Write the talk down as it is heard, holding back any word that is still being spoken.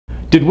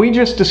Did we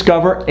just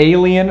discover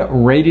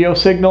alien radio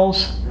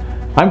signals?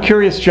 I'm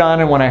Curious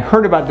John, and when I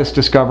heard about this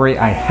discovery,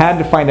 I had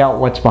to find out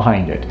what's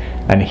behind it.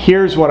 And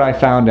here's what I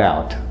found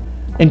out.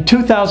 In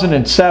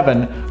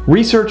 2007,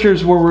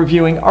 researchers were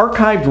reviewing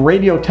archived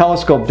radio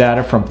telescope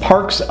data from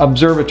Parkes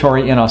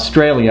Observatory in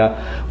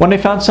Australia when they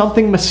found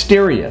something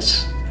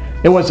mysterious.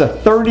 It was a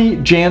 30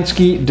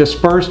 Jansky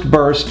dispersed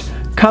burst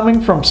coming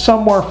from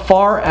somewhere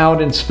far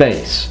out in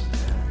space.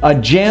 A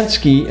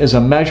Jansky is a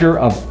measure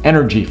of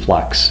energy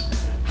flux.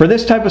 For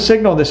this type of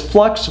signal, this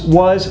flux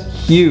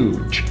was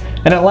huge,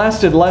 and it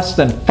lasted less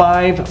than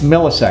 5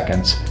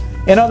 milliseconds.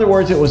 In other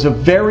words, it was a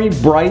very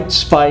bright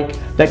spike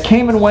that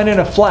came and went in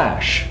a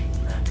flash.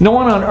 No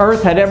one on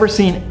Earth had ever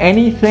seen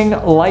anything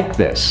like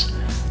this.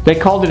 They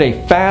called it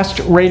a fast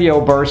radio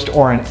burst,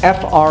 or an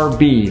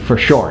FRB for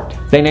short.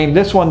 They named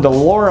this one the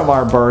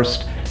Lorimar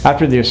burst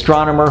after the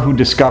astronomer who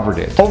discovered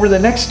it. Over the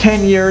next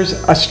 10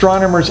 years,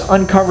 astronomers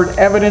uncovered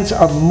evidence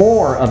of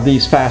more of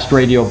these fast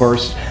radio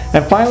bursts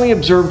and finally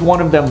observed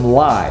one of them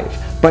live.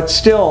 But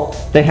still,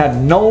 they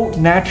had no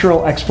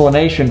natural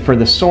explanation for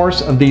the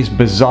source of these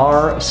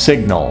bizarre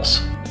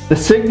signals. The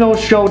signals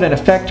showed an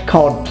effect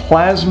called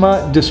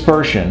plasma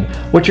dispersion,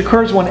 which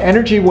occurs when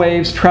energy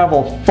waves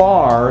travel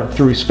far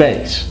through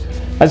space.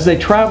 As they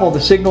travel,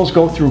 the signals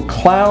go through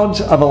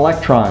clouds of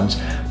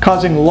electrons,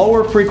 causing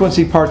lower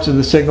frequency parts of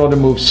the signal to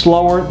move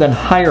slower than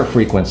higher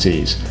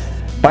frequencies.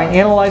 By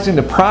analyzing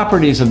the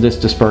properties of this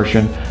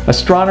dispersion,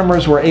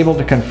 astronomers were able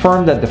to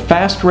confirm that the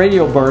fast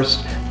radio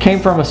burst came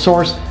from a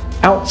source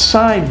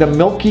outside the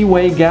Milky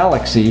Way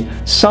galaxy,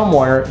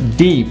 somewhere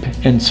deep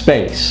in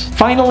space.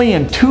 Finally,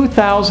 in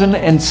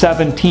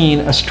 2017,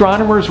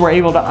 astronomers were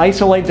able to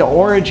isolate the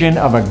origin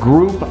of a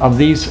group of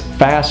these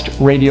fast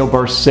radio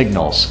burst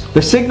signals.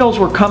 The signals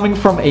were coming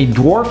from a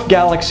dwarf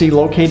galaxy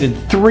located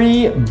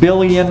 3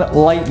 billion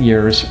light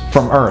years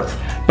from Earth.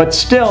 But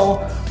still,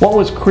 what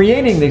was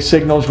creating these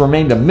signals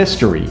remained a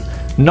mystery.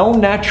 No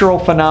natural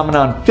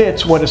phenomenon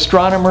fits what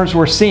astronomers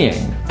were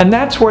seeing. And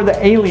that's where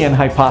the alien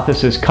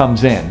hypothesis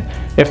comes in.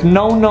 If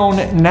no known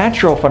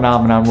natural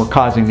phenomenon were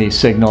causing these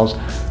signals,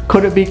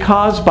 could it be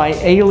caused by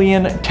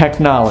alien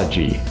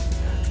technology?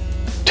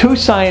 Two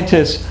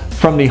scientists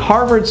from the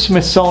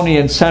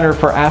Harvard-Smithsonian Center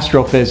for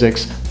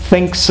Astrophysics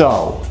think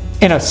so.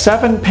 In a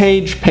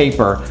 7-page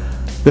paper,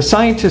 the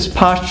scientists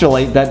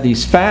postulate that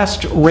these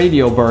fast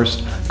radio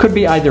bursts could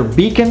be either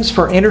beacons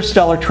for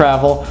interstellar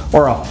travel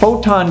or a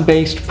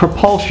photon-based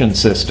propulsion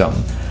system.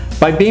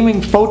 By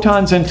beaming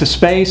photons into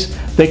space,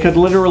 they could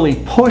literally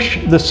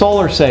push the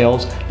solar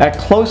sails at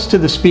close to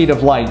the speed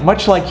of light,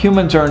 much like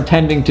humans are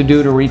intending to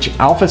do to reach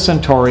Alpha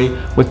Centauri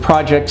with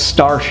Project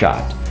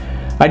Starshot.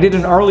 I did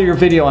an earlier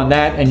video on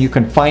that, and you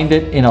can find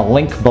it in a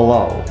link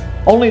below.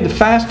 Only the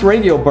fast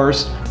radio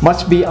burst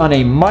must be on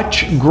a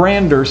much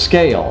grander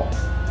scale.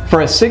 For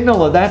a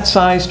signal of that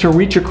size to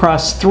reach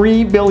across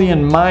 3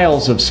 billion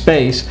miles of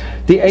space,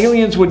 the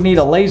aliens would need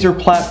a laser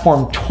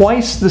platform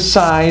twice the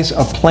size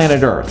of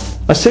planet Earth.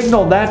 A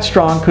signal that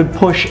strong could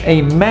push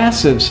a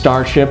massive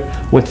starship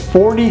with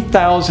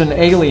 40,000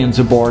 aliens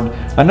aboard,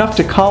 enough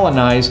to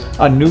colonize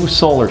a new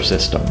solar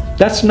system.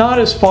 That's not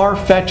as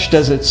far-fetched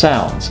as it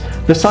sounds.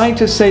 The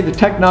scientists say the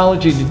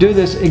technology to do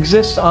this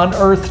exists on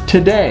Earth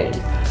today.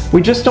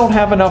 We just don't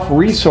have enough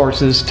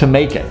resources to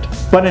make it.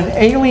 But an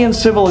alien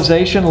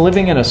civilization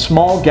living in a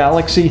small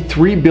galaxy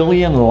 3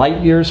 billion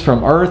light years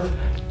from Earth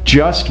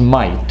just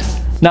might.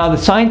 Now, the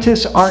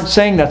scientists aren't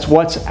saying that's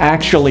what's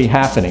actually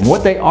happening.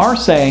 What they are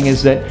saying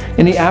is that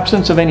in the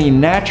absence of any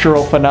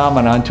natural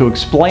phenomenon to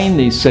explain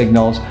these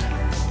signals,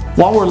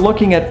 while we're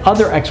looking at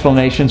other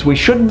explanations, we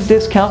shouldn't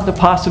discount the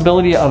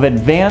possibility of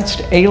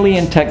advanced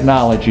alien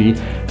technology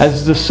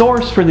as the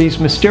source for these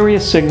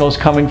mysterious signals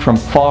coming from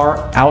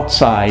far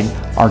outside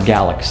our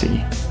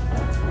galaxy.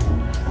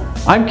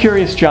 I'm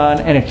Curious John,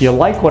 and if you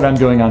like what I'm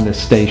doing on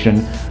this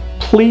station,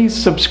 please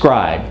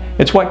subscribe.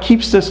 It's what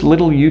keeps this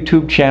little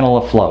YouTube channel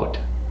afloat.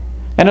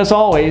 And as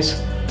always,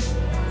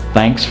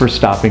 thanks for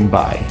stopping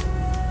by.